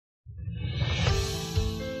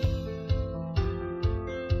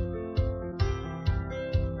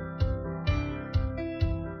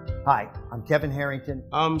Hi, I'm Kevin Harrington.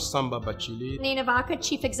 I'm Samba Bachili. Nina Vaca,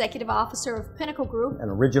 Chief Executive Officer of Pinnacle Group. An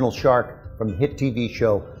original shark from the hit TV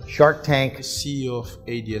show Shark Tank. CEO of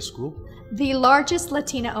ADS Group. The largest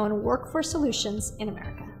Latina-owned workforce solutions in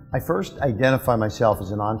America. I first identified myself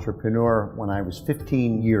as an entrepreneur when I was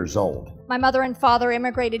 15 years old. My mother and father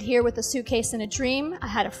immigrated here with a suitcase and a dream. I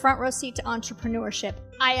had a front row seat to entrepreneurship.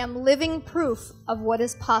 I am living proof of what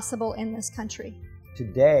is possible in this country.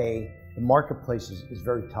 Today, the marketplace is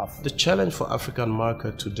very tough. The challenge for African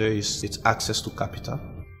market today is its access to capital.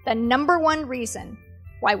 The number one reason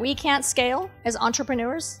why we can't scale as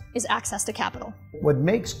entrepreneurs is access to capital. What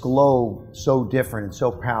makes Glow so different and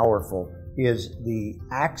so powerful is the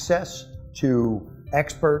access to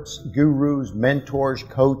experts, gurus, mentors,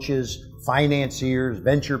 coaches, financiers,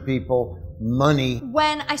 venture people, money.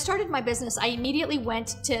 When I started my business, I immediately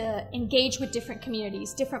went to engage with different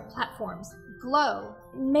communities, different platforms. Glow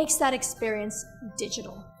makes that experience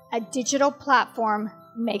digital. A digital platform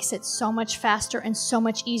makes it so much faster and so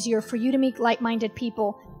much easier for you to meet like-minded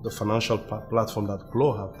people. The financial platform that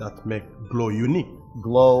Glow have that make Glow unique.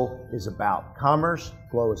 Glow is about commerce,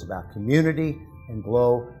 Glow is about community, and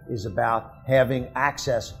Glow is about having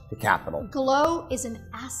access to capital. Glow is an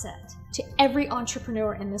asset to every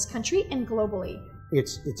entrepreneur in this country and globally.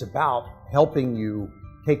 It's about helping you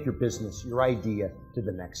take your business, your idea to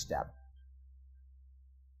the next step.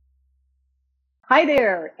 Hi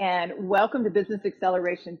there, and welcome to Business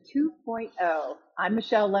Acceleration 2.0. I'm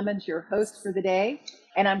Michelle Lemons, your host for the day,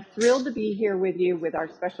 and I'm thrilled to be here with you with our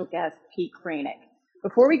special guest, Pete Krainnik.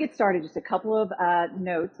 Before we get started, just a couple of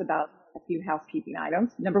notes about a few housekeeping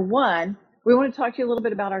items. Number one, we want to talk to you a little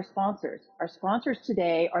bit about our sponsors. Our sponsors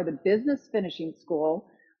today are the Business Finishing School,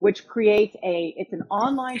 which creates it's an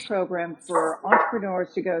online program for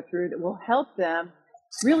entrepreneurs to go through that will help them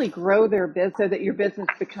really grow their business so that your business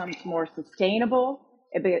becomes more sustainable.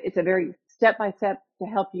 It's a very step-by-step to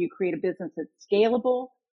help you create a business that's scalable.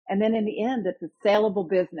 And then in the end, it's a saleable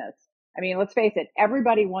business. I mean, let's face it,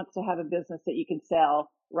 everybody wants to have a business that you can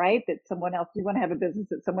sell, right? You want to have a business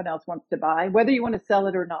that someone else wants to buy, whether you want to sell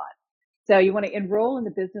it or not. So you want to enroll in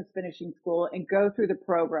the Business Finishing School and go through the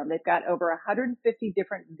program. They've got over 150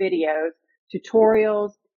 different videos,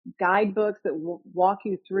 tutorials, guidebooks that will walk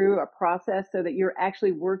you through a process so that you're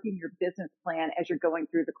actually working your business plan as you're going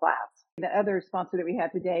through the class. The other sponsor that we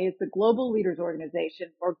have today is the Global Leaders Organization,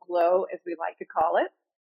 or GLOW as we like to call it.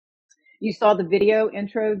 You saw the video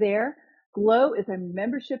intro there. GLOW is a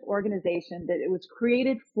membership organization that it was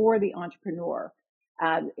created for the entrepreneur.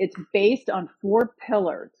 It's based on 4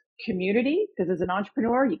 pillars. Community, because as an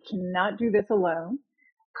entrepreneur, you cannot do this alone.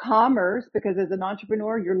 Commerce, because as an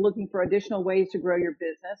entrepreneur, you're looking for additional ways to grow your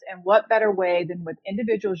business. And what better way than with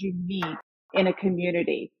individuals you meet in a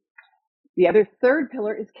community? The other third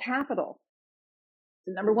pillar is capital.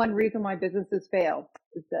 The number one reason why businesses fail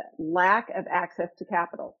is the lack of access to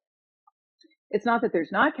capital. It's not that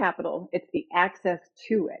there's not capital, it's the access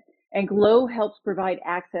to it. And GLOW helps provide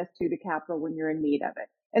access to the capital when you're in need of it.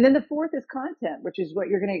 And then the fourth is content, which is what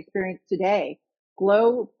you're going to experience today.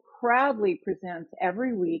 GLOW proudly presents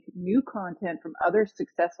every week new content from other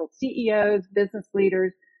successful CEOs, business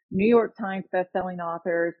leaders, New York Times bestselling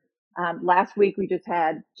authors. Last week, we just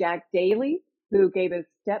had Jack Daly, who gave us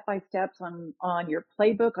step-by-steps on your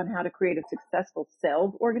playbook on how to create a successful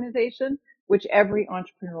sales organization, which every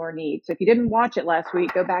entrepreneur needs. So if you didn't watch it last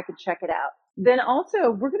week, go back and check it out. Then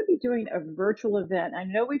also, we're going to be doing a virtual event. I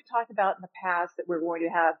know we've talked about in the past that we're going to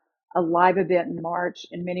have a live event in March,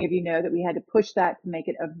 and many of you know that we had to push that to make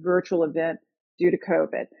it a virtual event due to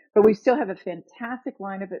COVID. But we still have a fantastic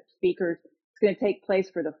lineup of speakers. It's going to take place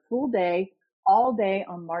for the full day, all day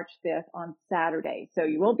on March 5th on Saturday. So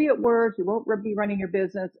you won't be at work, you won't be running your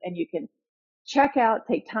business, and you can check out,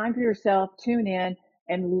 take time for yourself, tune in,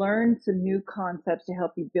 and learn some new concepts to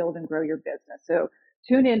help you build and grow your business. So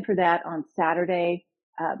tune in for that on Saturday,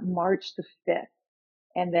 March the 5th.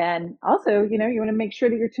 And then also, you want to make sure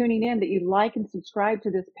that you're tuning in, that you like and subscribe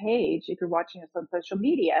to this page if you're watching us on social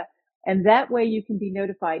media. And that way you can be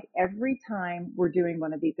notified every time we're doing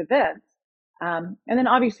one of these events. And then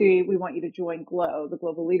obviously we want you to join GLOW, the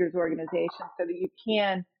Global Leaders Organization, so that you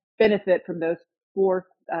can benefit from those 4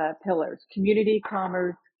 pillars: community,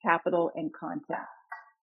 commerce, capital, and content.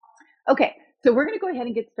 Okay, so we're going to go ahead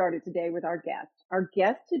and get started today with our guest. Our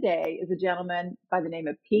guest today is a gentleman by the name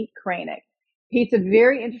of Pete Krainnik. Pete's a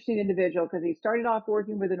very interesting individual because he started off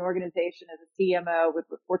working with an organization as a CMO with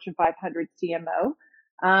Fortune 500 CMO,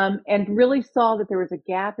 and really saw that there was a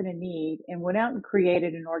gap and a need and went out and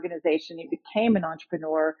created an organization. He became an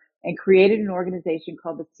entrepreneur and created an organization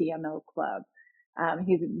called the CMO Club.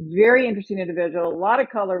 He's a very interesting individual, a lot of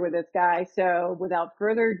color with this guy. So without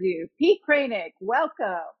further ado, Pete Krainnik,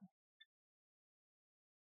 welcome.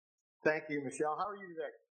 Thank you, Michelle. How are you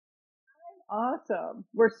today? Awesome.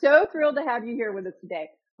 We're so thrilled to have you here with us today.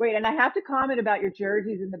 Wait, and I have to comment about your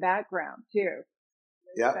jerseys in the background too.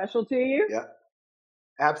 Yeah. Special to you? Yeah.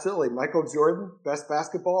 Absolutely. Michael Jordan, best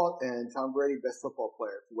basketball, and Tom Brady, best football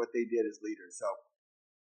player for what they did as leaders. So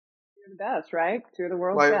You're the best, right? Two of the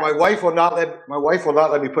world's my best. wife will not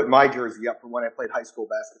let me put my jersey up from when I played high school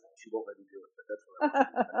basketball. She won't let me do it, but that's what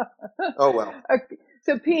I Oh well. Okay.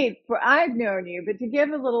 So Pete, I've known you, but to give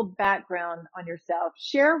a little background on yourself,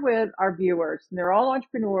 share with our viewers, and they're all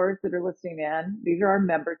entrepreneurs that are listening in. These are our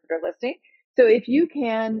members that are listening. So if you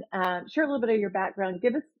can share a little bit of your background,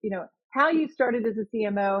 give us, how you started as a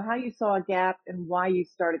CMO, how you saw a gap, and why you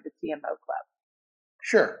started the CMO Club.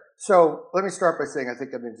 Sure. So let me start by saying I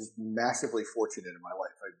think I've been just massively fortunate in my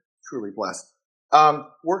life. I'm truly blessed.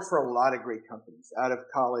 Worked for a lot of great companies. Out of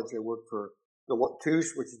college, I worked for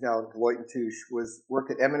Touche, which is now Deloitte and Touche,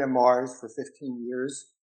 worked at M&M Mars for 15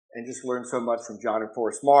 years and just learned so much from John and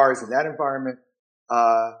Forrest Mars in that environment.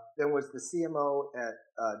 Then was the CMO at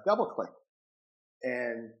DoubleClick,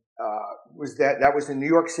 and that was in New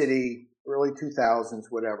York City, early 2000s,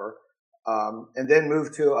 whatever. And then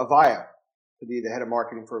moved to Avaya to be the head of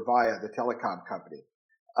marketing for Avaya, the telecom company.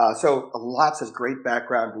 So lots of great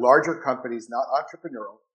background, larger companies, not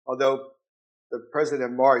entrepreneurial, although the president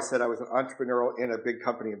of Mars said I was an entrepreneurial in a big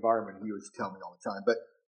company environment. He used to tell me all the time. But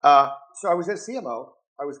so I was at CMO.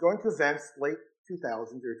 I was going to events late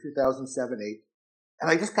 2000s or 2007, 8,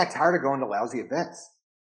 and I just got tired of going to lousy events.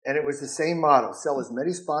 And it was the same model: sell as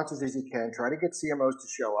many sponsors as you can, try to get CMOs to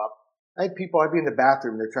show up. I'd be in the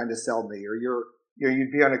bathroom, they're trying to sell me, or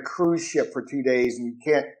you'd be on a cruise ship for 2 days and you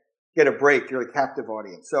can't get a break. You're a captive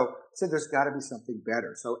audience. So I said, there's got to be something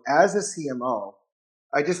better. So as a CMO,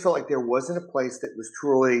 I just felt like there wasn't a place that was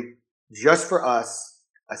truly just for us,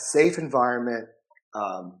 a safe environment,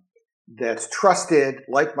 that's trusted,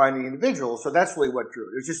 like-minded individuals. So that's really what drew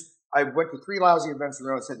it. It was just, I went to 3 lousy events in a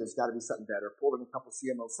row and said, there's got to be something better. Pulled in a couple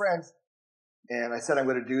CMO friends, and I said, I'm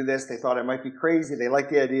going to do this. They thought I might be crazy. They liked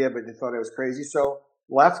the idea, but they thought I was crazy. So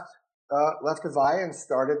left Avaya and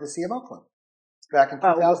started the CMO Club back in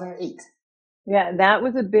 2008. Yeah, that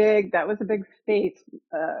was a big faith,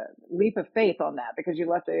 leap of faith on that, because you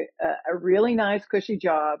left a really nice, cushy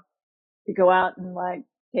job to go out and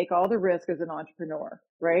take all the risk as an entrepreneur,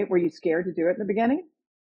 right? Were you scared to do it in the beginning?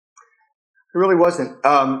 It really wasn't.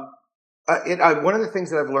 One of the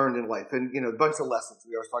things that I've learned in life, and a bunch of lessons.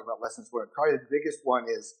 We always talk about lessons learned. Probably the biggest one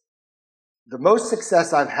is the most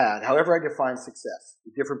success I've had, however I define success,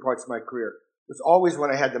 in different parts of my career, was always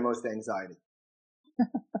when I had the most anxiety.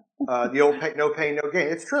 The old no pain, no gain.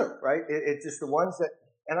 It's true, right? It's just the ones that,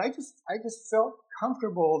 and I just felt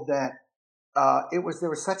comfortable that there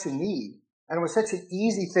was such a need, and it was such an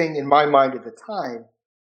easy thing in my mind at the time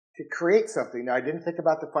to create something. Now, I didn't think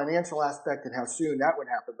about the financial aspect and how soon that would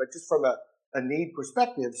happen, but just from a need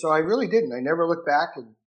perspective. So I really didn't. I never looked back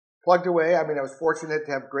and plugged away. I mean, I was fortunate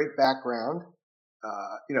to have great background,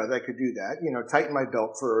 that I could do that, tighten my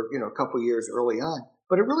belt for, a couple of years early on.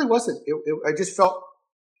 But it really wasn't. I just felt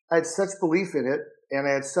I had such belief in it, and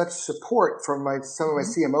I had such support from some of my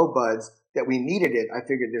CMO buds that we needed it. I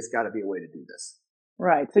figured there's got to be a way to do this.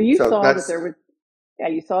 Right. So you saw that there was,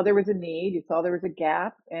 you saw there was a need, you saw there was a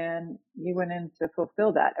gap, and you went in to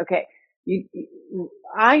fulfill that. Okay.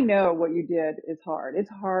 I know what you did is hard. It's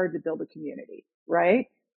hard to build a community, right?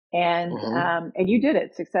 And and you did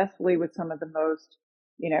it successfully with some of the most,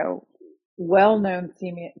 well-known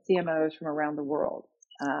CMOs from around the world.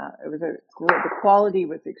 The quality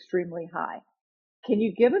was extremely high. Can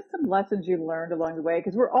you give us some lessons you learned along the way?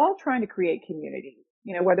 Because we're all trying to create community,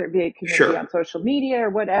 whether it be a community on social media or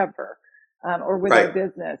whatever, or with our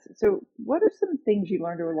business. So what are some things you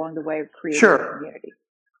learned along the way of creating a community?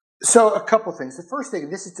 So a couple things. The first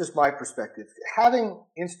thing, this is just my perspective. Having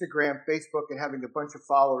Instagram, Facebook, and having a bunch of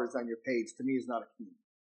followers on your page, to me, is not a community.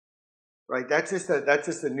 Right? That's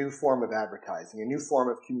just a new form of advertising, a new form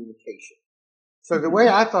of communication. So the way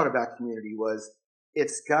I thought about community was,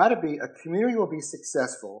 it's got to be, a community will be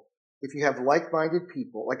successful if you have like-minded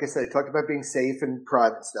people. Like I said, I talked about being safe and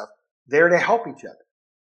private stuff, there to help each other.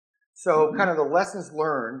 So kind of the lessons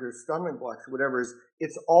learned or stumbling blocks or whatever is,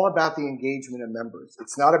 it's all about the engagement of members.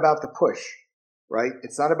 It's not about the push, right?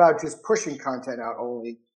 It's not about just pushing content out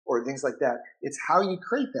only or things like that. It's how you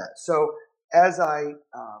create that. So as I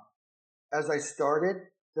started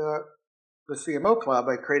the CMO Club,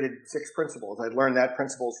 I created 6 principles. I learned that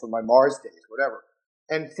principles from my Mars days, whatever.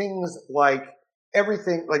 And things like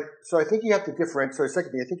everything, so I think you have to differentiate. So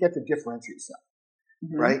secondly, I think you have to differentiate yourself.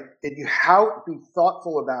 right? And you how be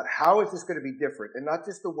thoughtful about how is this going to be different, and not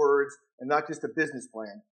just the words and not just a business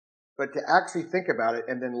plan, but to actually think about it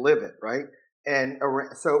and then live it, right? And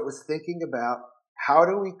so it was thinking about how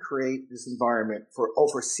do we create this environment for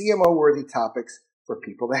CMO worthy topics for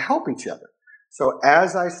people to help each other. So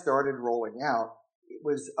as I started rolling out, it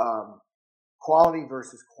was quality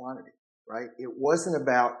versus quantity, right? It wasn't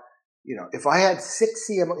about, if I had 6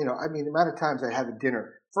 CMO, the amount of times I had a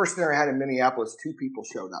dinner. First dinner I had in Minneapolis, 2 people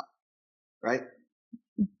showed up, right?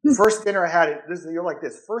 First dinner I had, you're like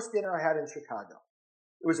this. First dinner I had in Chicago.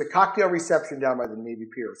 It was a cocktail reception down by the Navy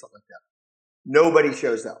Pier or something like that. Nobody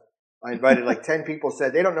shows up. I invited like 10 people,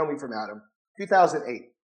 said they don't know me from Adam.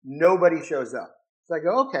 2008. Nobody shows up. So I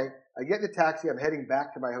go, okay. I get in the taxi. I'm heading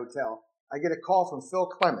back to my hotel. I get a call from Phil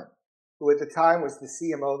Clement, who at the time was the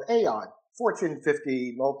CMO of Aon, Fortune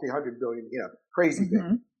 50, multi-hundred billion, crazy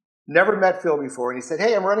big. Never met Phil before. And he said,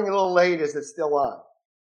 hey, I'm running a little late. Is it still on?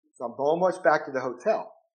 So I'm almost back to the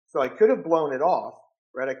hotel. So I could have blown it off,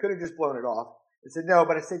 right? I could have just blown it off. I said, no,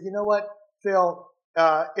 but I said, you know what, Phil,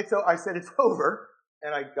 I said, it's over.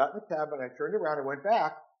 And I got in the cab and I turned around and went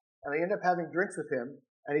back and I ended up having drinks with him.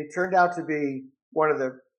 And he turned out to be one of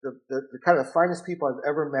the kind of the finest people I've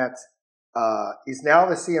ever met. He's now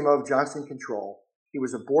the CMO of Johnson Control. He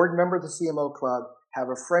was a board member of the CMO Club, have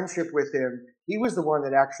a friendship with him. He was the one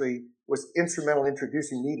that actually was instrumental in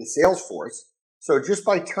introducing me to Salesforce. So just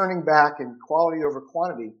by turning back and quality over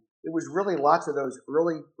quantity, it was really lots of those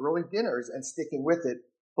early dinners and sticking with it,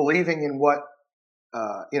 believing in what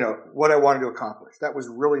I wanted to accomplish. That was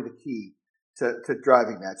really the key to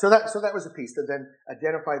driving that. So that was a piece to then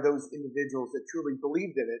identify those individuals that truly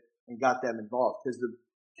believed in it and got them involved, because the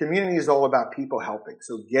community is all about people helping.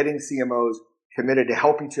 So getting CMOs committed to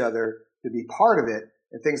help each other, to be part of it,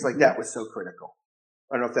 and things like that was so critical.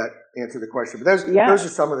 I don't know if that answered the question, but those are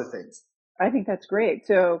some of the things. I think that's great.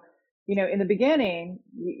 So, in the beginning,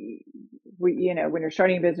 when you're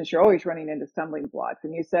starting a business, you're always running into stumbling blocks.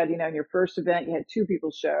 And you said, in your first event, you had 2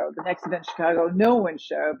 people show. The next event in Chicago, no one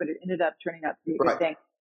showed, but it ended up turning out to be a good thing.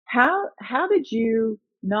 How did you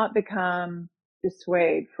not become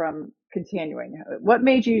dissuaded from continuing? What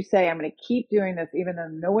made you say, I'm going to keep doing this even though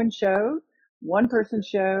no one showed? One person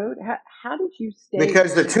showed. How did you stay?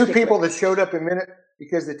 Because the 2 people that showed up in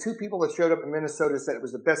Minnesota said it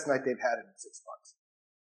was the best night they've had in 6 months.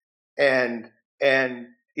 And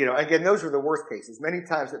again, those were the worst cases. Many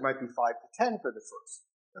times it might be 5 to 10 for the first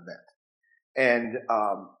event. And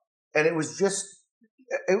it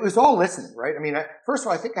was all listening, right? First of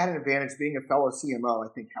all, I think I had an advantage being a fellow CMO,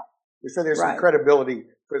 I think helped. So there's some credibility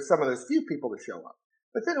for some of those few people to show up.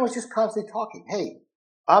 But then it was just constantly talking. Hey,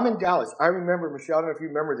 I'm in Dallas. I remember, Michelle, I don't know if you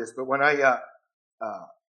remember this, but when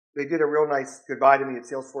they did a real nice goodbye to me at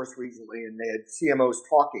Salesforce recently, and they had CMOs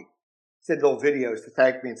talking, said little videos to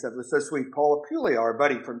thank me and stuff. It was so sweet. Paula Puglia, our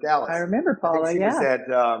buddy from Dallas. I remember Paula, I think she was at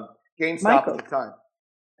GameStop Michaels. at the time.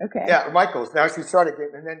 Okay. Yeah, Michaels. Now she started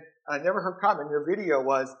Game, and then I never heard comment. Your video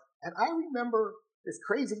was, and I remember this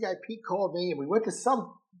crazy guy Pete called me, and we went to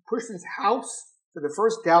some person's house for the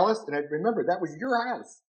first Dallas, and I remember that was your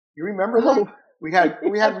house. You remember that? We had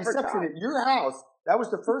reception at your house. That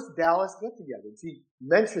was the first Dallas get together. She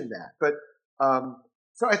mentioned that, but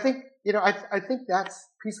so I think I think that's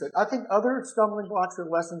piece of it. I think other stumbling blocks or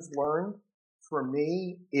lessons learned for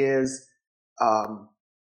me is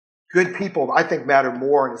good people. I think matter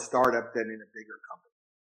more in a startup than in a bigger company,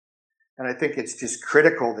 and I think it's just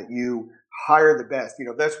critical that you hire the best.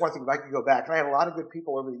 That's one thing. If I could go back, and I had a lot of good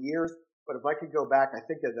people over the years, but if I could go back, I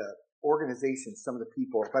think of the organization, some of the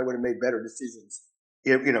people, if I would have made better decisions,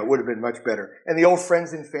 it would have been much better. And the old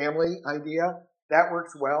friends and family idea, that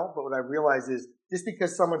works well. But what I realize is just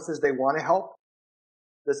because someone says they want to help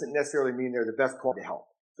doesn't necessarily mean they're the best quality to help.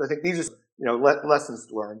 So I think these are,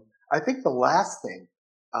 lessons learned. I think the last thing,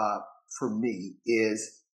 for me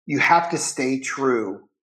is you have to stay true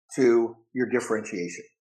to your differentiation.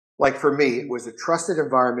 Like for me, it was a trusted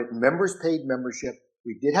environment. Members paid membership.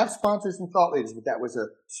 We did have sponsors and thought leaders, but that was a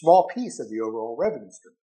small piece of the overall revenue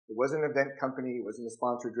stream. It wasn't an event company. It wasn't a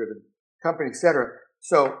sponsor-driven company, et cetera.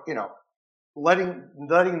 So, letting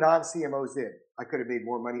non-CMOs in, I could have made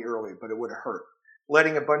more money earlier, but it would have hurt.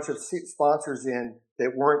 Letting a bunch of sponsors in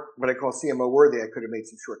that weren't what I call CMO worthy, I could have made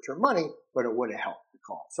some short-term money, but it would have helped the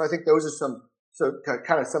cause. So I think those are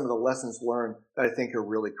kind of some of the lessons learned that I think are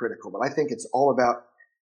really critical. But I think it's all about,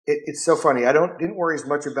 it's so funny. I didn't worry as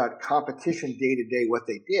much about competition day to day, what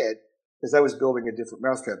they did, because I was building a different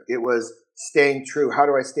mousetrap. It was staying true. How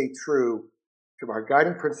do I stay true to our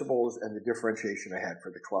guiding principles and the differentiation I had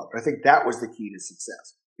for the club? I think that was the key to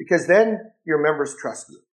success, because then your members trust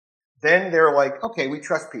you. Then they're like, okay, we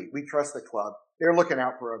trust Pete. We trust the club. they're looking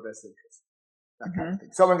out for our best interests, that kind of thing.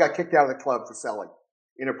 Someone got kicked out of the club for selling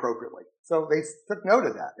inappropriately. So they took note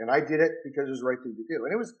of that, and I did it because it was the right thing to do.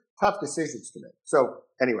 And it was tough decisions to make. So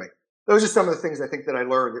anyway, those are some of the things I think that I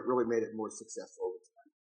learned that really made it more successful.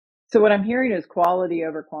 So what I'm hearing is quality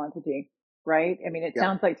over quantity, right? I mean, it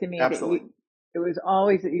sounds like to me that it was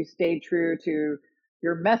always that you stayed true to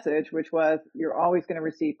your message, which was you're always going to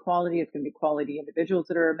receive quality. It's going to be quality individuals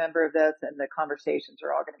that are a member of this, and the conversations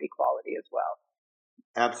are all going to be quality as well.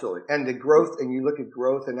 Absolutely. And the growth, and you look at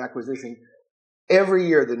growth and acquisition, every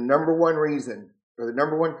year the number one reason or the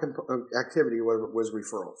number one activity was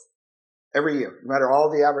referrals. Every year, no matter all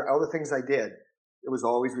the things I did, it was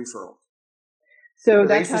always referrals. So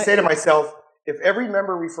I used to say to myself, if every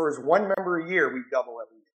member refers one member a year, we double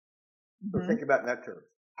every year. So think about it in that terms.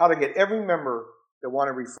 How to get every member that want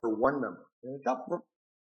to refer one member and a double.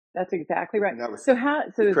 That's exactly right. So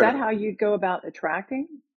is that how you'd go about attracting?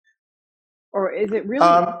 Or is it really,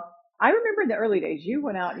 I remember in the early days, you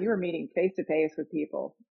went out and you were meeting face to face with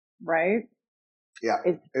people, right? Yeah.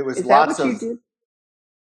 It was is lots that what of, you did?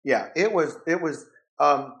 Yeah, it was,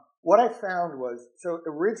 what I found was, so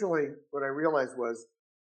originally what I realized was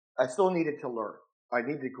I still needed to learn. I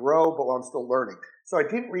need to grow, but I'm still learning. So I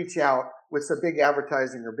didn't reach out with some big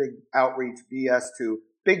advertising or big outreach BS to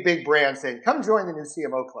big brands saying, come join the new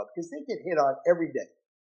CMO club, because they get hit on every day.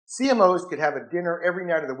 CMOs could have a dinner every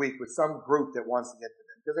night of the week with some group that wants to get to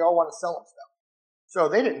them because they all want to sell them stuff. So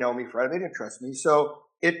they didn't know me, Fred. They didn't trust me. So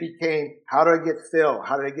it became, how do I get Phil?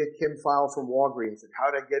 How did I get Kim File from Walgreens? And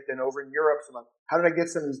how did I get then over in Europe? How did I get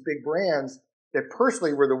some of these big brands that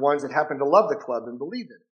personally were the ones that happened to love the club and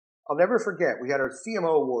believed in it? I'll never forget, we had our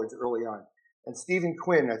CMO awards early on. And Stephen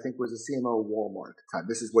Quinn, I think, was a CMO of Walmart at the time.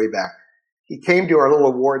 This is way back. He came to our little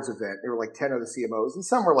awards event. There were like 10 other CMOs, and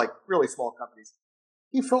some were like really small companies.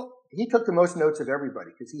 He took the most notes of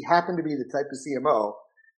everybody because he happened to be the type of CMO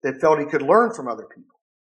that felt he could learn from other people.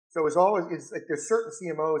 So it's like there's certain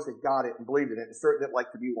CMOs that got it and believed in it, and certain that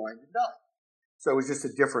like to be wined and dined. So it was just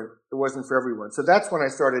it wasn't for everyone. So that's when I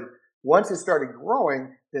started, once it started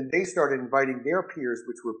growing, then they started inviting their peers,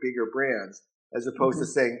 which were bigger brands, as opposed to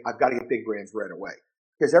saying, I've got to get big brands right away.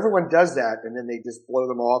 Because everyone does that, and then they just blow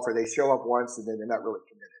them off, or they show up once, and then they're not really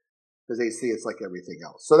committed because they see it's like everything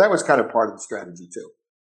else. So that was kind of part of the strategy too.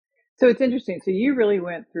 So it's interesting. So you really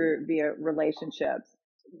went through via relationships.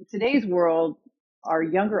 In today's world, our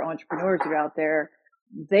younger entrepreneurs are out there.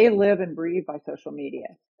 They live and breathe by social media.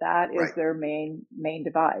 That is their main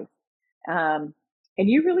device. And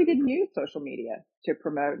you really didn't use social media to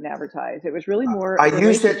promote and advertise. It was really more a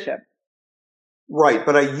relationship. Used it, right,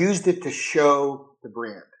 but I used it to show the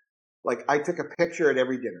brand. Like I took a picture at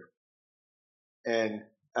every dinner and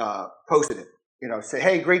posted it. You know, say,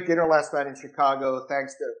 hey, great dinner last night in Chicago.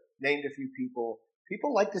 Thanks to named a few people.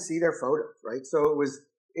 People like to see their photos, right? So it was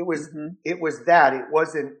that. It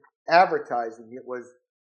wasn't advertising. It was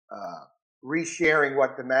resharing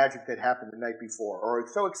what the magic that happened the night before. Or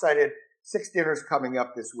so excited, 6 dinners coming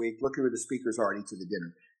up this week. Look who the speakers are at each of the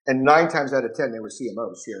dinner. And 9 times out of 10, they were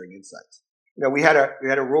CMOs sharing insights. You know, we had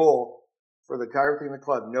a rule for the entire thing in the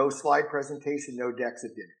club: no slide presentation, no decks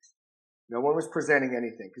at dinners. No one was presenting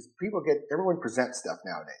anything because everyone presents stuff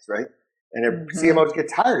nowadays, right? And CMOs get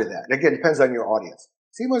tired of that. And again, it depends on your audience.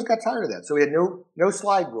 CMOs got tired of that. So we had no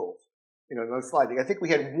slide rules, no sliding. I think we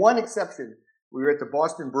had one exception. We were at the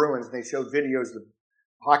Boston Bruins and they showed videos of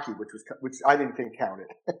hockey, which I didn't think counted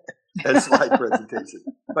as slide presentation.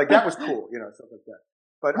 Like that was cool, stuff like that.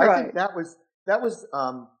 But I think that was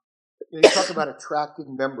you talk about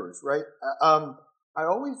attracting members, right? I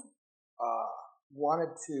always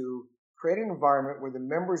wanted to create an environment where the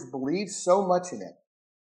members believe so much in it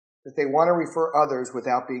that they want to refer others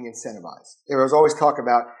without being incentivized. There was always talk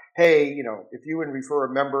about, hey, if you would refer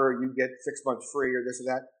a member, you get 6 months free or this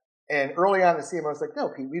or that. And early on, the CMO was like, no,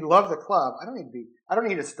 Pete, we love the club. I don't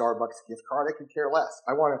need a Starbucks gift card. I could care less.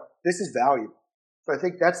 This is value. So I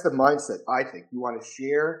think that's the mindset. I think you want to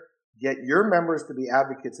share, get your members to be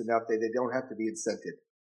advocates enough that they don't have to be incented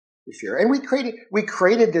to share. And we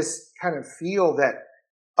created this kind of feel that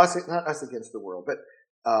not us against the world, but,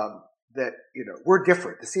 that, we're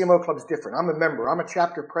different. The CMO club's different. I'm a member. I'm a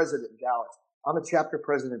chapter president in Dallas. I'm a chapter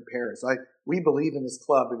president in Paris. We believe in this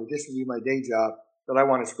club in addition to my day job that I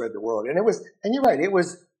want to spread the word. And you're right. It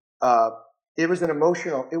was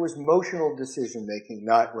emotional decision making,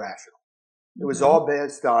 not rational. It was all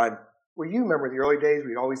based on, well, you remember the early days,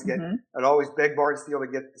 I'd always beg Barnsteel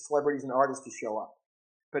to get the celebrities and artists to show up,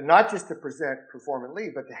 but not just to present, perform, and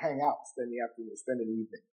leave, but to hang out, spend the afternoon, spend an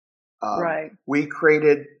evening. We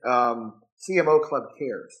created CMO Club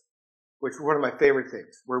Cares, which was one of my favorite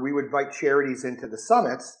things, where we would invite charities into the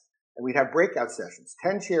summits And we'd have breakout sessions,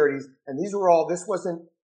 10 charities. And this wasn't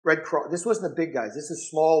Red Cross. This wasn't the big guys. This is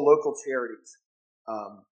small local charities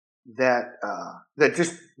that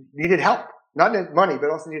just needed help, not money, but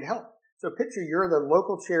also needed help. So picture you're the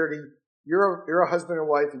local charity, you're a husband and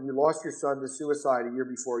wife, and you lost your son to suicide a year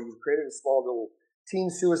before. You've created a small little teen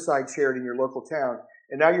suicide charity in your local town,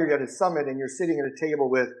 and now you're at a summit and you're sitting at a table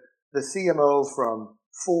with the CMO from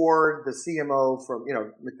Ford, the CMO from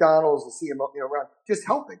McDonald's, the CMO around, just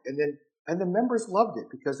helping, and the members loved it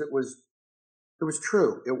because it was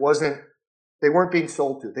true. It wasn't, they weren't being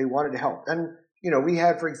sold to. They wanted to help. And we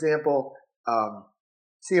had, for example,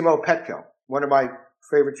 CMO Petco, one of my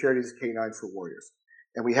favorite charities, K9s for Warriors.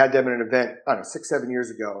 And we had them at an event, I don't know, 6-7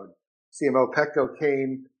 years ago. And CMO Petco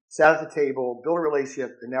came, sat at the table, built a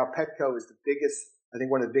relationship, and now Petco is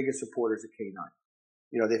one of the biggest supporters of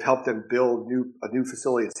K9. They've helped them build a new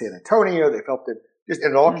facility in San Antonio. They've helped them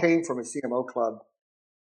and it all came from a CMO Club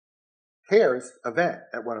Cares event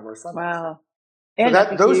at one of our summits. Wow. So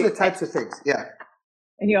And those are the types of things. Yeah.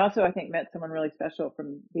 And you also, I think, met someone really special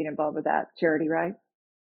from being involved with that charity, right?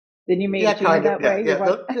 Didn't you meet Gina that way?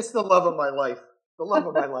 Yeah. Just the love of my life. The love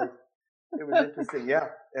of my life. It was interesting. Yeah.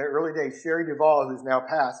 Early days, Sherry Duvall, who's now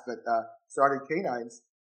passed, but started K9s,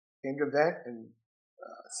 came to an event, and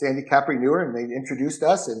Sandy Capri knew her, and they introduced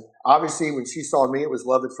us. And obviously, when she saw me, it was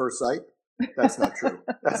love at first sight. That's not true.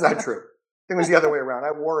 That's not true. I think it was the other way around.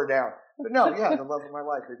 I wore her down. But no, yeah, the love of my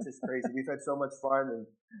life. It's just crazy. We've had so much fun,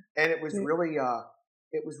 and it was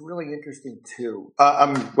really interesting too.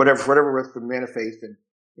 Whatever with the man of faith, and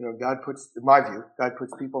God puts, in my view, God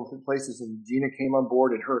puts people in places. And Gina came on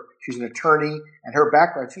board, and she's an attorney, and her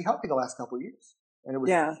background, she helped me the last couple of years, and it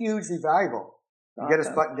was hugely valuable to get us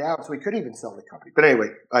buttoned down, so we couldn't even sell the company. But anyway,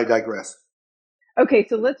 I digress. Okay,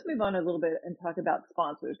 so let's move on a little bit and talk about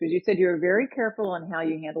sponsors, because you said you were very careful on how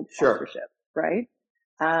you handled sponsorship, right?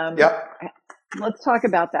 Yep. Let's talk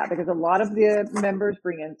about that, because a lot of the members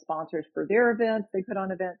bring in sponsors for their events. They put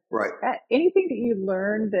on events. Right. Anything that you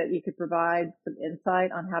learned that you could provide some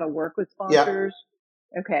insight on how to work with sponsors?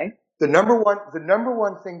 Yeah. Okay. The number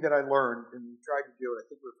one thing that I learned, and we tried to do it, I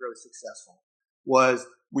think we were fairly successful, was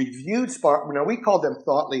we viewed we called them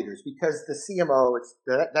thought leaders, because the CMO,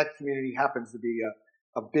 that community happens to be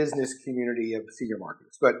a business community of senior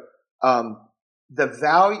marketers. But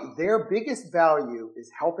their biggest value is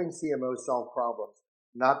helping CMOs solve problems,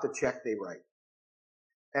 not the check they write.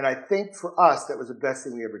 And I think for us, that was the best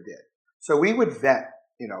thing we ever did. So we would vet,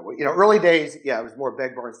 early days, it was more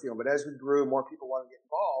beg, borrow, and steal. But as we grew, more people wanted to get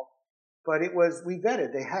involved. But we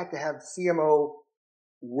vetted. They had to have CMO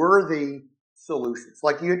worthy solutions.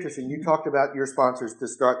 Like you talked about your sponsors to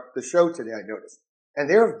start the show today, I noticed. And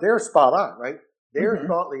they're spot on, right? They're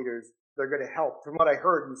thought leaders. They're going to help. From what I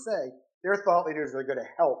heard you say, they're thought leaders that are going to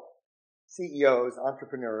help CEOs,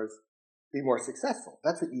 entrepreneurs be more successful.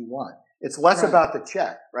 That's what you want. It's less about the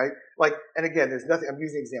check, right? And again, there's nothing, I'm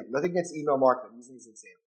using an example, nothing against email marketing. I'm using this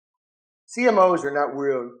example. CMOs are not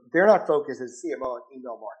they're not focused as CMO on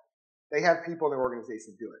email marketing. They have people in their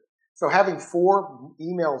organization do it. So having 4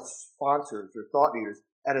 email sponsors or thought leaders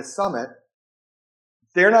at a summit,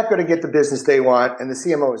 they're not going to get the business they want. And the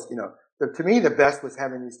CMOs, to me, the best was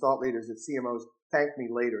having these thought leaders that CMOs thanked me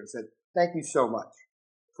later and said, "Thank you so much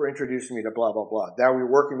for introducing me to blah, blah, blah. Now we're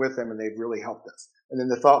working with them and they've really helped us." And then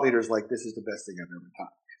the thought leader's like, "This is the best thing I've ever done."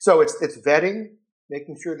 So it's vetting,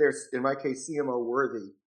 making sure they're, in my case, CMO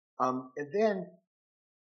worthy, and then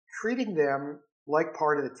treating them like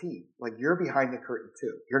part of the team. Like you're behind the curtain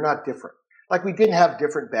too. You're not different. Like we didn't have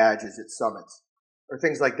different badges at summits or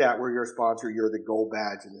things like that where you're a sponsor, you're the gold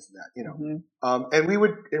badge and this and that, And we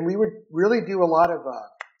would really do a lot of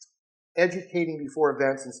educating before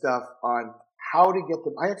events and stuff on how to get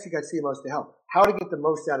them. I actually got CMOs to help. How to get the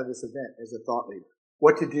most out of this event as a thought leader.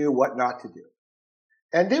 What to do, what not to do.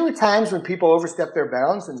 And there were times when people overstepped their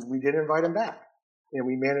bounds and we didn't invite them back. And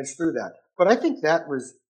we managed through that. But I think that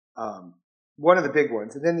was one of the big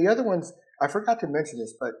ones. And then the other ones, I forgot to mention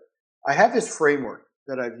this, but I have this framework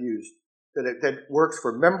that I've used that works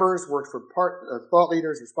for members, works for thought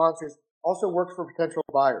leaders or sponsors, also works for potential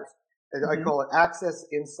buyers. And I call it access,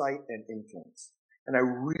 insight, and influence. And I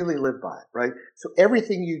really live by it, right? So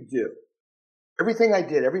everything you do, everything I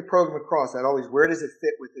did, every program across, I'd always, where does it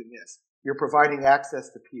fit within this? You're providing access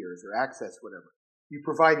to peers or access whatever. You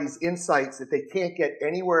provide these insights that they can't get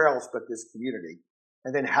anywhere else but this community.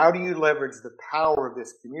 And then how do you leverage the power of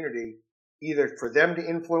this community either for them to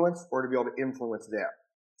influence or to be able to influence them?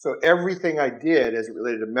 So everything I did as it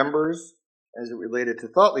related to members, as it related to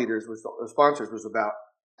thought leaders, sponsors, was about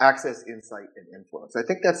access, insight, and influence. I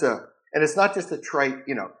think that's And it's not just a trite,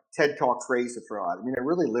 TED Talk phrase to throw out. I mean, I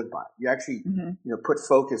really live by it. You actually, put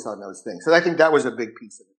focus on those things. So I think that was a big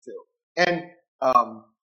piece of it too. And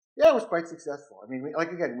it was quite successful. I mean,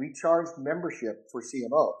 we charged membership for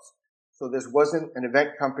CMOs. So this wasn't an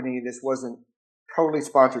event company. This wasn't totally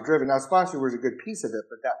sponsor driven. Now, sponsor was a good piece of it,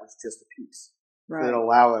 but that was just a piece. Right. That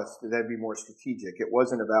allow us to then be more strategic. It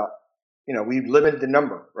wasn't about, we limited the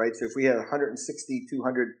number, right? So if we had 160,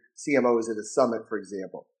 200 CMOs at a summit, for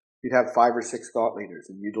example, you'd have 5 or 6 thought leaders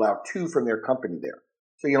and you'd allow 2 from their company there.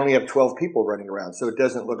 So you only have 12 people running around. So it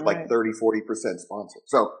doesn't look like 30, 40% sponsor.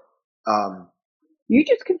 So, you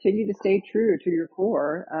just continue to stay true to your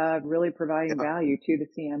core of really providing value to the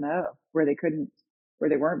CMO where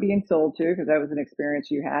they weren't being sold to, because that was an experience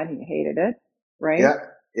you had and you hated it, right?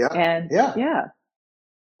 Yeah.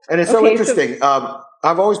 And it's so interesting.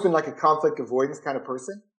 I've always been like a conflict avoidance kind of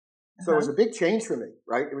person. So it was a big change for me,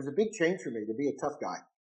 right? It was a big change for me to be a tough guy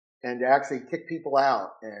and to actually kick people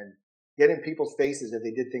out and get in people's faces if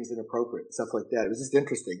they did things inappropriate and stuff like that. It was just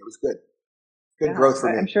interesting. It was good. Good growth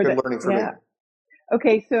for me. I'm sure good learning for me.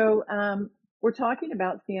 Okay, so we're talking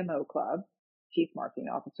about CMO Club, Chief Marketing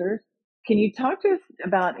Officers. Can you talk to us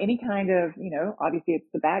about any kind of, obviously it's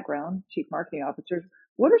the background, Chief Marketing Officers.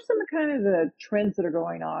 What are some of the trends that are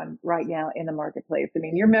going on right now in the marketplace? I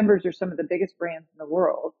mean, your members are some of the biggest brands in the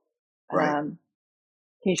world. Right. Can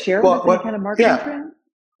you share with us any kind of marketing trends?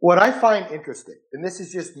 What I find interesting, and this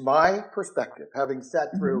is just my perspective, having sat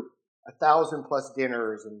through 1,000+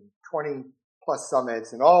 dinners and 20+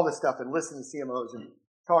 summits and all this stuff and listened to CMOs and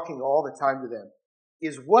talking all the time to them,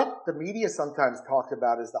 is what the media sometimes talked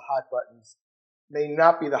about as the hot buttons may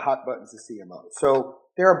not be the hot buttons of CMOs. So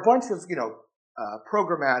there are a bunch of,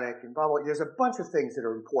 programmatic and blah, blah. There's a bunch of things that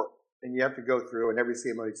are important and you have to go through and every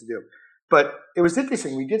CMO needs to do. But it was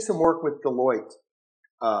interesting. We did some work with Deloitte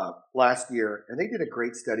last year, and they did a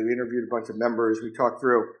great study. We interviewed a bunch of members. We talked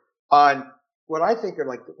through on what I think are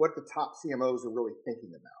what the top CMOs are really thinking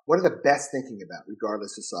about. What are the best thinking about,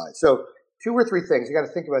 regardless of size? So 2 or 3 things. You got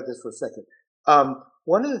to think about this for a second.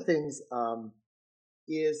 One of the things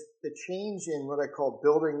is the change in what I call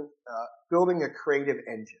building a creative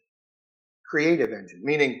engine. Creative engine,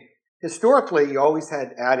 meaning historically you always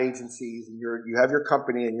had ad agencies and you have your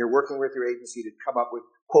company and you're working with your agency to come up with,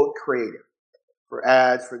 quote, creative for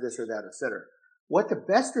ads, for this or that, et cetera. What the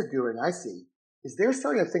best are doing, I see, is they're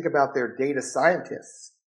starting to think about their data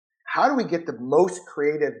scientists. How do we get the most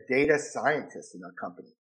creative data scientists in our company?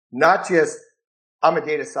 Not just, I'm a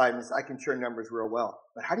data scientist, I can churn numbers real well,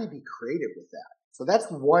 but how do you be creative with that? So that's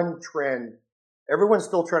one trend. Everyone's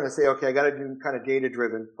still trying to say, okay, I got to do kind of data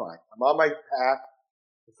driven. Fine. I'm on my path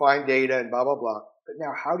to find data and blah, blah, blah. But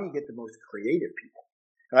now how do you get the most creative people?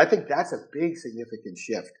 And I think that's a big significant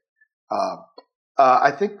shift.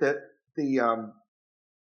 I think that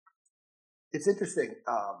it's interesting.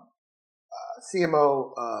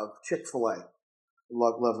 CMO of Chick-fil-A,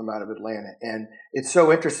 love him out of Atlanta. And it's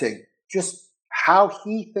so interesting just how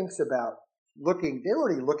he thinks about they're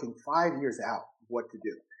already looking 5 years out what to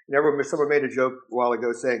do. Someone made a joke a while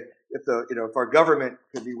ago saying if our government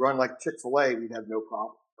could be run like Chick-fil-A, we'd have no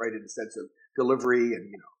problem, right? In the sense of delivery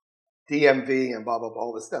and, DMV and blah, blah, blah,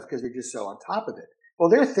 all this stuff, because they're just so on top of it. Well,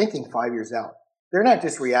 they're thinking 5 years out. They're not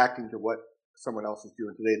just reacting to what someone else is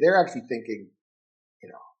doing today. They're actually thinking,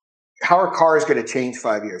 how are cars going to change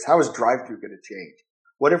 5 years? How is drive-through going to change?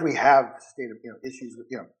 What if we have issues with,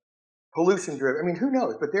 pollution driven? I mean, who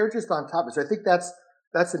knows? But they're just on top of it. So I think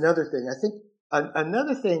that's another thing. I think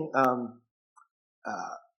another thing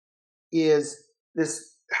is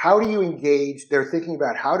this: how do you engage? They're thinking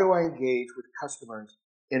about how do I engage with customers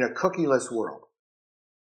in a cookieless world?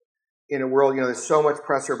 In a world, there's so much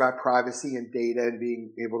pressure about privacy and data and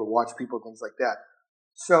being able to watch people, things like that.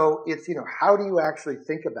 So it's, how do you actually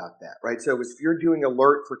think about that, right? So if you're doing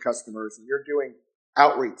alert for customers and you're doing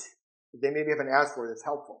outreach, they maybe haven't asked for that's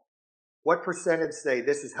helpful. What percentage say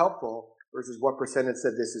this is helpful versus what percentage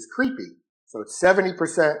said this is creepy? So it's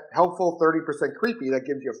 70% helpful, 30% creepy. That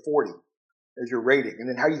gives you a 40 as your rating. And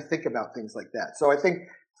then how you think about things like that. So I think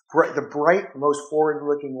the bright, most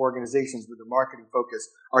forward-looking organizations with a marketing focus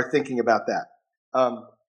are thinking about that.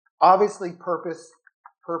 Obviously, purpose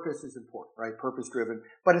is important, right? Purpose-driven.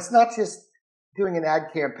 But it's not just doing an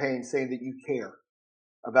ad campaign saying that you care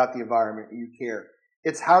about the environment, you care.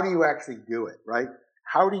 It's how do you actually do it, right?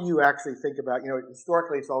 How do you actually think about,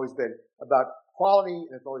 historically it's always been about quality and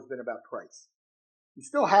it's always been about price. You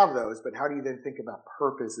still have those, but how do you then think about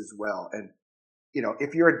purpose as well? And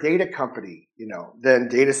if you're a data company, then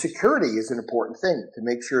data security is an important thing to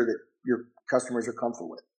make sure that your customers are comfortable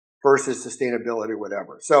with versus sustainability or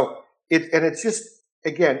whatever. So it's just,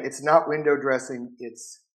 again, it's not window dressing.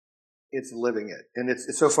 It's it's living it. And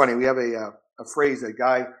it's so funny. We have a phrase, a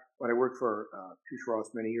guy, when I worked for Touche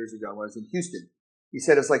Ross many years ago when I was in Houston, he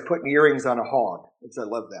said it's like putting earrings on a hog, which I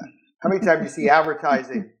love that. How many times you see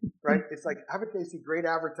advertising, right? It's like, how many times you see great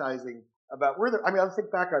advertising about I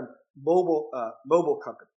think back on mobile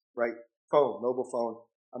companies, right? Mobile phone.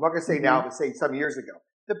 I'm not going to say now, but say some years ago.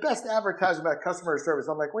 The best advertising about customer service,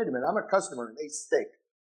 I'm like, wait a minute, I'm a customer and they stink.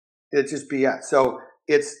 It's just BS. So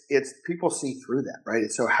it's people see through that, right?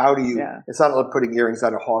 So how do you, it's not like putting earrings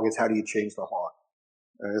on a hog, it's how do you change the hog?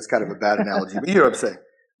 That's kind of a bad analogy, but you know what I'm saying.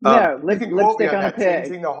 No, you can quote me lipstick on a pig.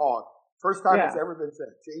 Changing the hog. First time it's ever been said,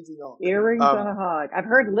 changing the hog. Earrings on a hog. I've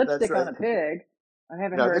heard lipstick right. on a pig. I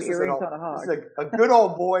haven't heard earrings on a hog. This is a good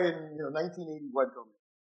old boy in 1981 told me.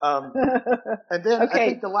 And then I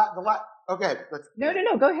think the last. Okay,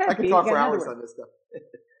 no. Go ahead. I can talk for hours on this stuff.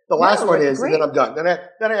 The No, last one is, great. and then I'm done. Then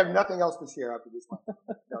I have nothing else to share after this one.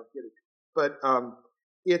 No, I'm kidding. But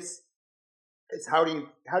it's how do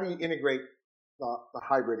you integrate the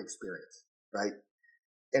hybrid experience, right?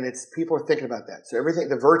 And it's people are thinking about that. So everything,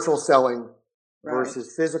 the virtual selling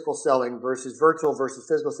versus physical selling versus virtual versus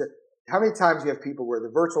physical selling. How many times you have people where the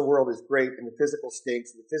virtual world is great and the physical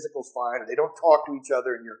stinks and the physical's fine and they don't talk to each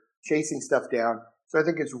other and you're chasing stuff down. So I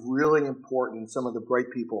think it's really important, and some of the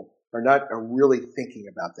bright people are really thinking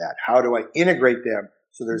about that. How do I integrate them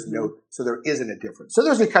so so there isn't a difference? So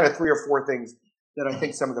those are kind of 3 or 4 things that I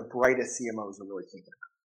think some of the brightest CMOs are really thinking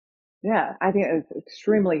about. Yeah, I think it's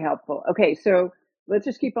extremely helpful. Okay, so let's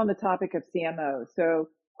just keep on the topic of CMO. So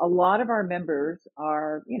a lot of our members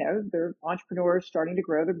are, they're entrepreneurs starting to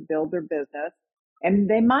grow, to build their business, and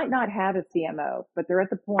they might not have a CMO, but they're at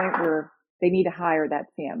the point where they need to hire that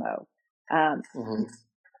CMO.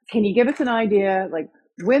 Can you give us an idea, like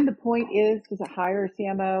when the point is to hire a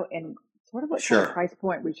CMO and sort of what kind of price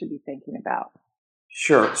point we should be thinking about?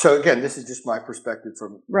 Sure. So again, this is just my perspective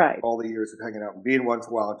from right. all the years of hanging out and being once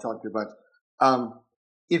in a while and talking to a bunch.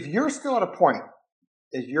 If you're still at a point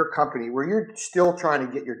as your company where you're still trying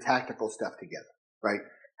to get your tactical stuff together, right?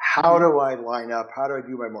 How do I line up? How do I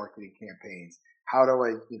do my marketing campaigns? How do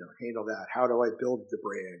I, handle that? How do I build the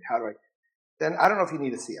brand? Then I don't know if you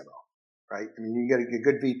need a CMO, right? I mean, you get a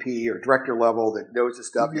good VP or director level that knows the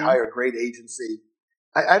stuff. You hire a great agency.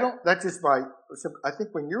 That's just I think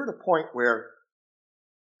when you're at a point where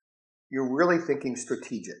you're really thinking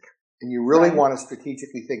strategic and you really want to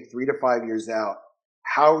strategically think 3 to 5 years out,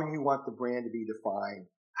 how you want the brand to be defined,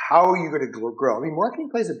 how are you going to grow? I mean, marketing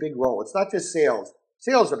plays a big role. It's not just sales.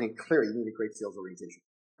 Sales, I mean, clearly you need a great sales organization,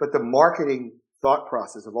 but the marketing thought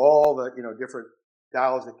process of all the, different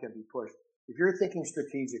dials that can be pushed. If you're thinking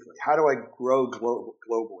strategically, how do I grow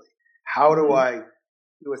globally? How do I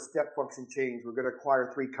do a step function change? We're going to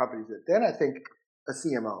acquire 3 companies. Then I think a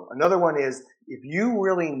CMO. Another one is if you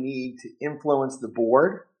really need to influence the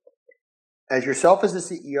board as yourself as the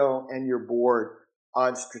CEO and your board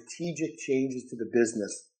on strategic changes to the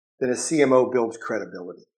business, then a CMO builds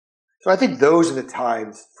credibility. So I think those are the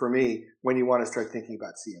times for me when you want to start thinking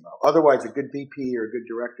about CMO. Otherwise, a good VP or a good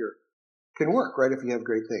director can work, right, if you have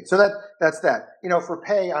great things. So that's that. For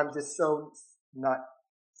pay, I'm just so not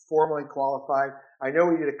formally qualified. I know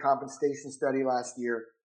we did a compensation study last year,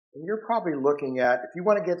 and you're probably looking at, if you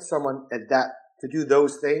want to get someone at that to do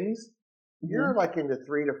those things, you're like in the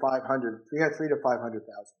 3 to 500,000.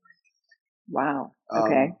 Wow.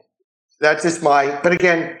 Okay. That's just but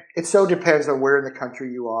again, it so depends on where in the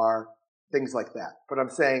country you are, things like that. But I'm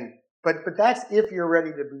saying, but that's if you're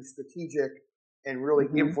ready to be strategic and really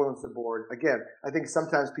influence the board. Again, I think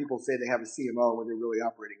sometimes people say they have a CMO when they're really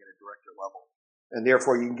operating at a director level, and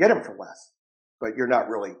therefore you can get them for less, but they're not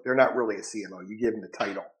really a CMO. You give them the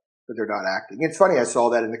title, but they're not acting. It's funny, I saw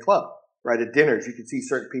that in the club, right? At dinners, you could see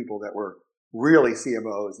certain people that were really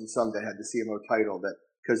CMOs and some that had the CMO title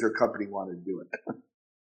because their company wanted to do it.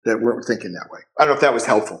 That weren't thinking that way. I don't know if that was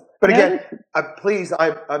helpful. But again,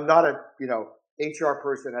 I'm not a HR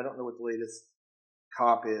person. I don't know what the latest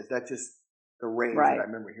comp is. That's just the range that I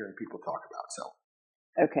remember hearing people talk about.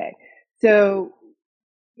 So okay. So,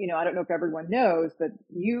 I don't know if everyone knows, but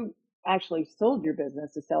you actually sold your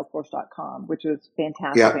business to Salesforce.com, which was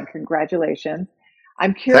fantastic, and congratulations.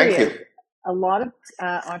 I'm curious. Thank you. A lot of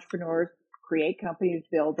entrepreneurs create companies,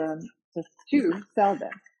 build them to sell them.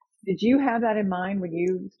 Did you have that in mind when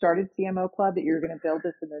you started CMO Club, that you were going to build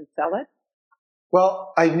this and then sell it?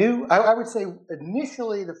 Well, I knew, I would say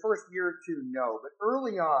initially the first year or two, no. But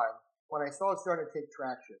early on, when I saw it starting to take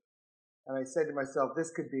traction, and I said to myself,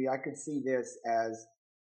 I could see this as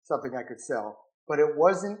something I could sell. But it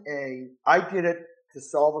wasn't I did it to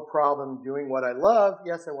solve a problem doing what I love.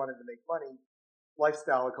 Yes, I wanted to make money.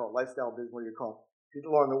 Lifestyle, I call it lifestyle business, what do you call it?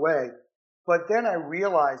 Along the way. But then I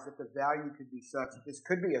realized that the value could be such, this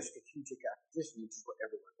could be a strategic acquisition, which is what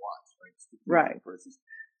everyone wants, right? Strategic versus.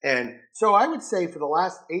 And so I would say for the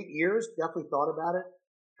last 8 years, definitely thought about it,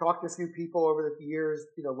 talked to a few people over the years,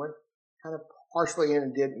 went kind of partially in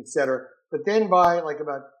and did, et cetera. But then by like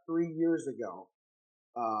about 3 years ago,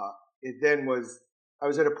 it then was, I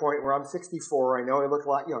was at a point where I'm 64. I know I look a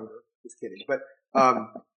lot younger. Just kidding. But so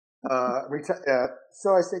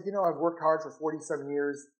I said, I've worked hard for 40-some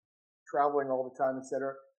years, traveling all the time, et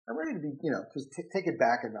cetera. I'm ready to be, just take it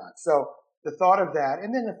back a notch. So the thought of that,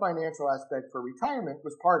 and then the financial aspect for retirement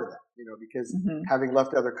was part of that, because having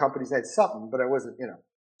left other companies, I had something, but I wasn't,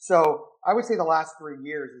 So I would say the last 3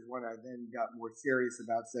 years is when I then got more serious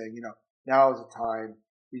about saying, now is the time.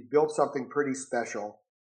 We've built something pretty special.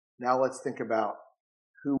 Now let's think about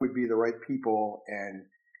who would be the right people and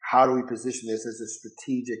how do we position this as a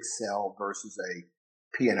strategic sell versus a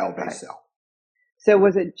P&L-based sell. So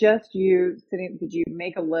was it just you sitting, did you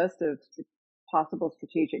make a list of possible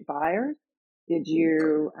strategic buyers? Did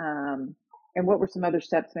you, and what were some other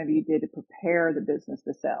steps maybe you did to prepare the business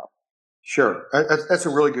to sell? Sure. That's a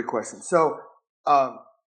really good question. So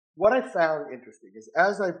what I found interesting is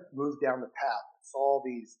as I moved down the path, I saw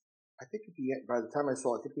these, I think by the time I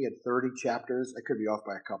saw it, I think we had 30 chapters. I could be off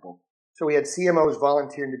by a couple. So we had CMOs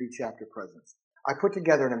volunteering to be chapter presidents. I put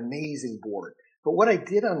together an amazing board. But what I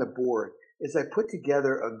did on the board is I put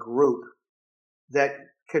together a group that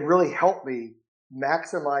can really help me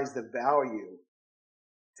maximize the value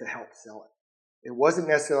to help sell it. It wasn't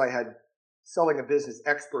necessarily I had selling a business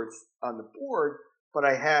experts on the board, but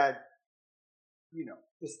I had,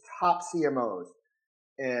 just top CMOs.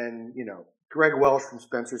 And, Greg Welsh from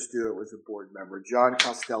Spencer Stewart was a board member, John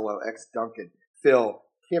Costello, ex-Duncan, Phil,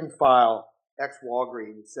 Kim File,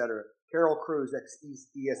 ex-Walgreens, et cetera, Carol Cruz,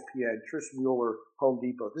 ex-ESPN, Trish Mueller, Home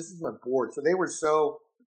Depot. This is my board. So they were so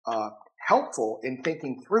helpful in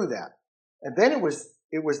thinking through that. And then it was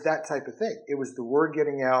that type of thing. It was the word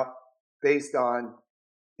getting out based on,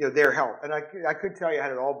 their help. And I could tell you I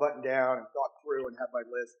had it all buttoned down and thought through and had my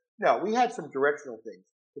list. No, we had some directional things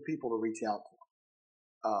for people to reach out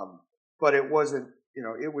to. But it wasn't,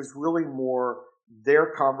 it was really more their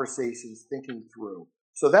conversations thinking through.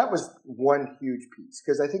 So that was one huge piece.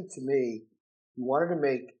 Because I think to me, you wanted to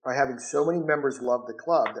make, by having so many members love the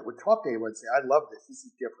club that would talk to anyone and say, I love this, this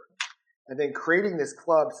is different. And then creating this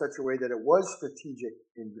club such a way that it was strategic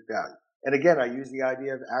in value. And again, I use the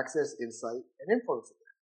idea of access, insight, and influence.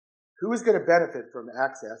 Who is going to benefit from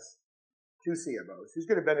access to CMOs? Who's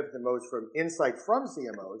going to benefit the most from insight from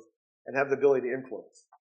CMOs and have the ability to influence?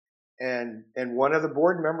 And one of the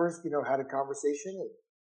board members, had a conversation,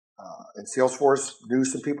 and Salesforce knew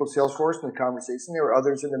some people at Salesforce in the conversation. There were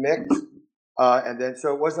others in the mix, and then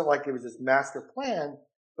so it wasn't like it was this master plan,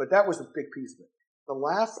 but that was a big piece of it. The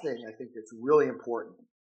last thing I think that's really important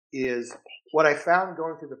is what I found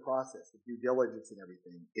going through the process, the due diligence and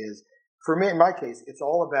everything, is for me, in my case, it's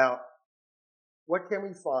all about what can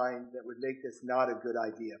we find that would make this not a good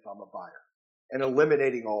idea if I'm a buyer, and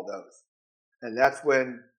eliminating all those. And that's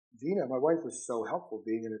when Gina, my wife, was so helpful,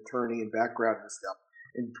 being an attorney and background and stuff,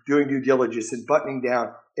 and doing due diligence and buttoning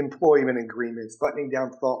down employment agreements, buttoning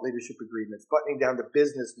down thought leadership agreements, buttoning down the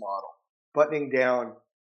business model, buttoning down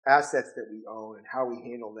assets that we own and how we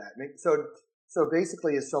handle that. And so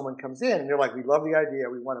basically, as someone comes in and they're like, we love the idea,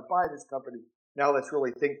 we want to buy this company, now let's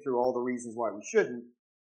really think through all the reasons why we shouldn't.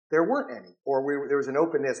 There weren't any, or there was an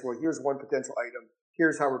openness. Well, here's one potential item.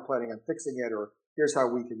 Here's how we're planning on fixing it, or here's how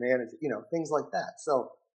we can manage it. Things like that.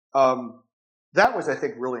 So that was, I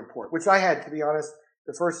think, really important. Which I had, to be honest,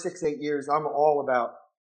 the first 6-8 years, I'm all about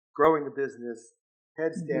growing the business,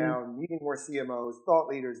 heads down, meeting more CMOs, thought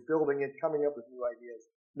leaders, building it, coming up with new ideas.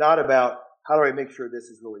 Not about how do I make sure this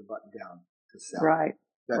is really buttoned down to sell. Right.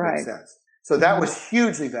 That makes sense. So that was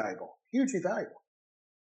hugely valuable. Hugely valuable.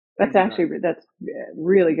 That's that's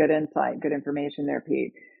really good insight, good information there,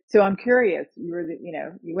 Pete. So I'm curious,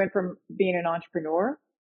 you went from being an entrepreneur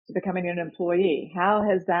to becoming an employee. How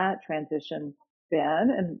has that transition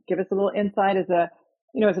been? And give us a little insight as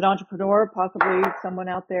an entrepreneur, possibly someone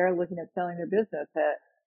out there looking at selling their business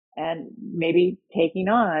and maybe taking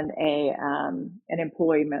on an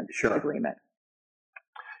employment agreement.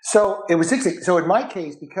 So it was interesting. So in my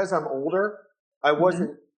case, because I'm older, I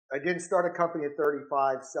didn't start a company at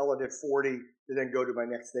 35, sell it at 40, to then go to my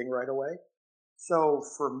next thing right away. So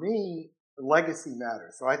for me, legacy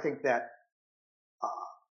matters. So I think that,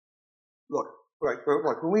 look,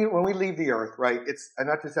 when we leave the earth, right, it's, and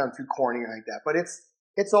not to sound too corny like that, but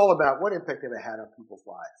it's all about what impact have I had on people's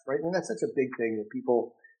lives, right? And that's such a big thing that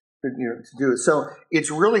people, to do it. So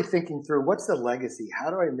it's really thinking through what's the legacy? How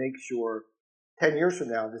do I make sure 10 years from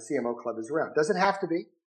now, the CMO club is around. Doesn't have to be.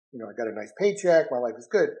 I got a nice paycheck, my life is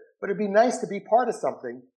good, but it'd be nice to be part of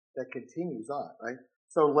something that continues on, right?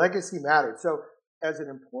 So legacy mattered. So as an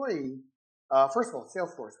employee, first of all,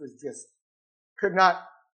 Salesforce was just could not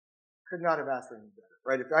have asked for any better,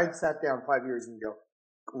 right? If I had sat down 5 years and go,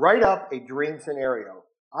 write up a dream scenario,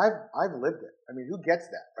 I've lived it. I mean, who gets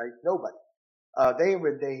that, right? Nobody.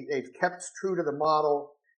 They've kept true to the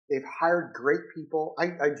model. They've hired great people.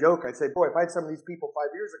 I joke, I say, boy, if I had some of these people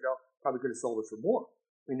 5 years ago, probably could have sold it for more.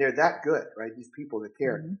 I mean, they're that good, right? These people that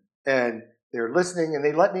care. Mm-hmm. And they're listening, and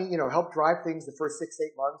they let me, help drive things the first 6 to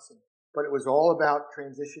 8 months. But it was all about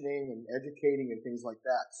transitioning and educating and things like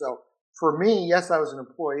that. So for me, yes, I was an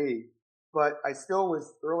employee, but I still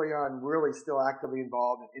was early on really still actively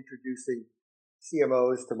involved in introducing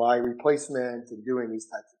CMOs to my replacement and doing these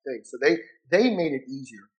types of things. So they made it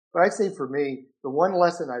easier. But I'd say for me, the one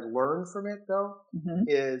lesson I learned from it though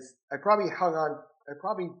is I probably hung on.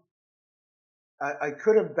 I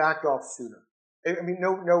could have backed off sooner. I mean,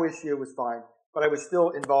 no issue, it was fine, but I was still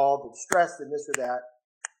involved and stressed and this or that.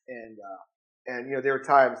 And there are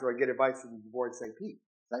times where I get advice from the board saying, Pete,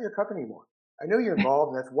 it's not your company anymore. I know you're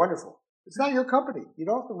involved and that's wonderful. It's not your company. You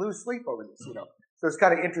don't have to lose sleep over this, So it's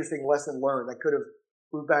kind of interesting lesson learned. I could have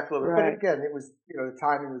moved back a little bit. Right. But again, it was, the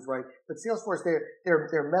timing was right. But Salesforce,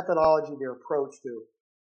 their methodology, their approach to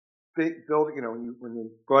building, when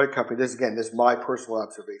you brought a company, this is my personal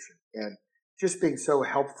observation, and just being so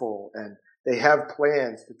helpful, and they have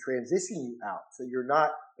plans to transition you out. So you're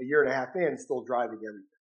not a year and a half in still driving everything,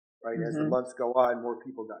 right? As the months go on, more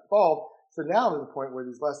people got involved. So now to the point where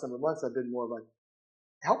these last number of months, I've been more like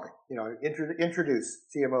helping, introduce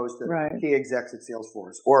CMOs to key execs at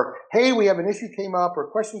Salesforce, or, hey, we have an issue came up or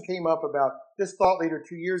a question came up about this thought leader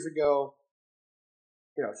 2 years ago,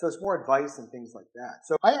 so it's more advice and things like that.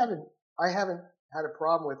 So I haven't had a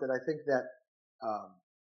problem with it. I think that,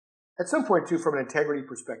 at some point too, from an integrity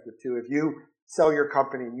perspective too, if you sell your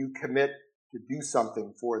company and you commit to do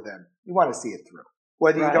something for them, you want to see it through,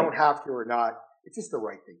 whether you don't have to or not. It's just the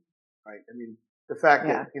right thing, right? I mean, the fact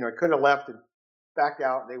that, I could have left and backed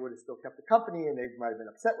out, they would have still kept the company and they might have been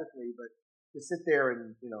upset with me, but to sit there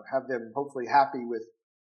and, have them hopefully happy with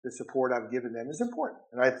the support I've given them is important.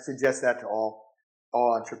 And I suggest that to all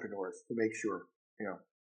entrepreneurs to make sure,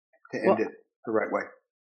 to end it the right way.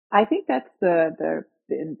 I think that's the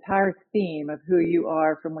entire theme of who you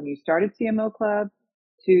are from when you started CMO Club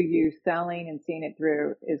to you selling and seeing it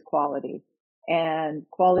through is quality. And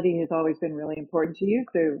quality has always been really important to you.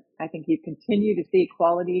 So I think you continue to see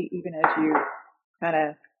quality even as you kind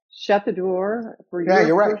of shut the door for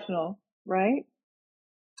your personal, right?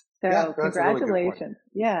 So congratulations.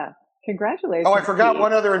 Congratulations. Oh, I forgot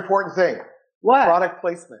one other important thing. What? Product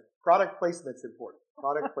placement. Product placement's important.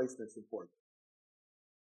 Product placement's important.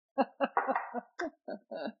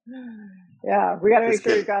 We got to make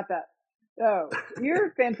sure you got that. So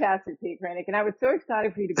you're fantastic, Pete Krainnik, and I was so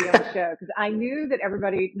excited for you to be on the show because I knew that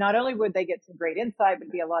everybody, not only would they get some great insight, but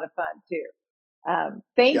it'd be a lot of fun too.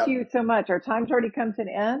 Thank you so much. Our time's already come to an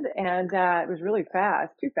end, and it was really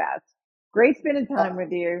too fast. Great spending time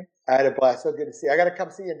with you. I had a blast. So good to see you. I got to come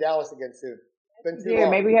see you in Dallas again soon. It's been too long.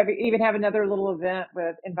 Maybe we even have another little event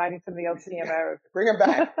with inviting some of the old CMOs. Bring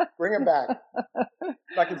them back.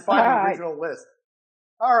 If I can find the original list.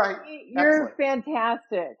 All right. You're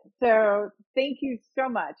fantastic. So thank you so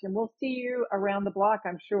much. And we'll see you around the block,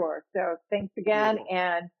 I'm sure. So thanks again. Beautiful.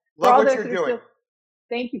 And love what you're doing.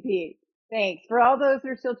 Thank you, Pete. Thanks. For all those that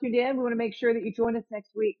are still tuned in, we want to make sure that you join us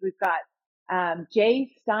next week. We've got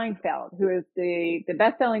Jay Steinfeld, who is the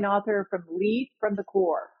best-selling author from Lead from the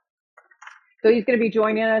Core. So he's going to be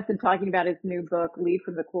joining us and talking about his new book, Lead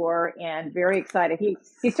from the Core, and very excited.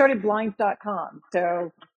 He started blinds.com,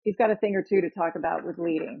 so he's got a thing or two to talk about with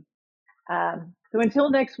leading. So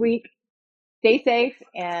until next week, stay safe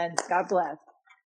and God bless.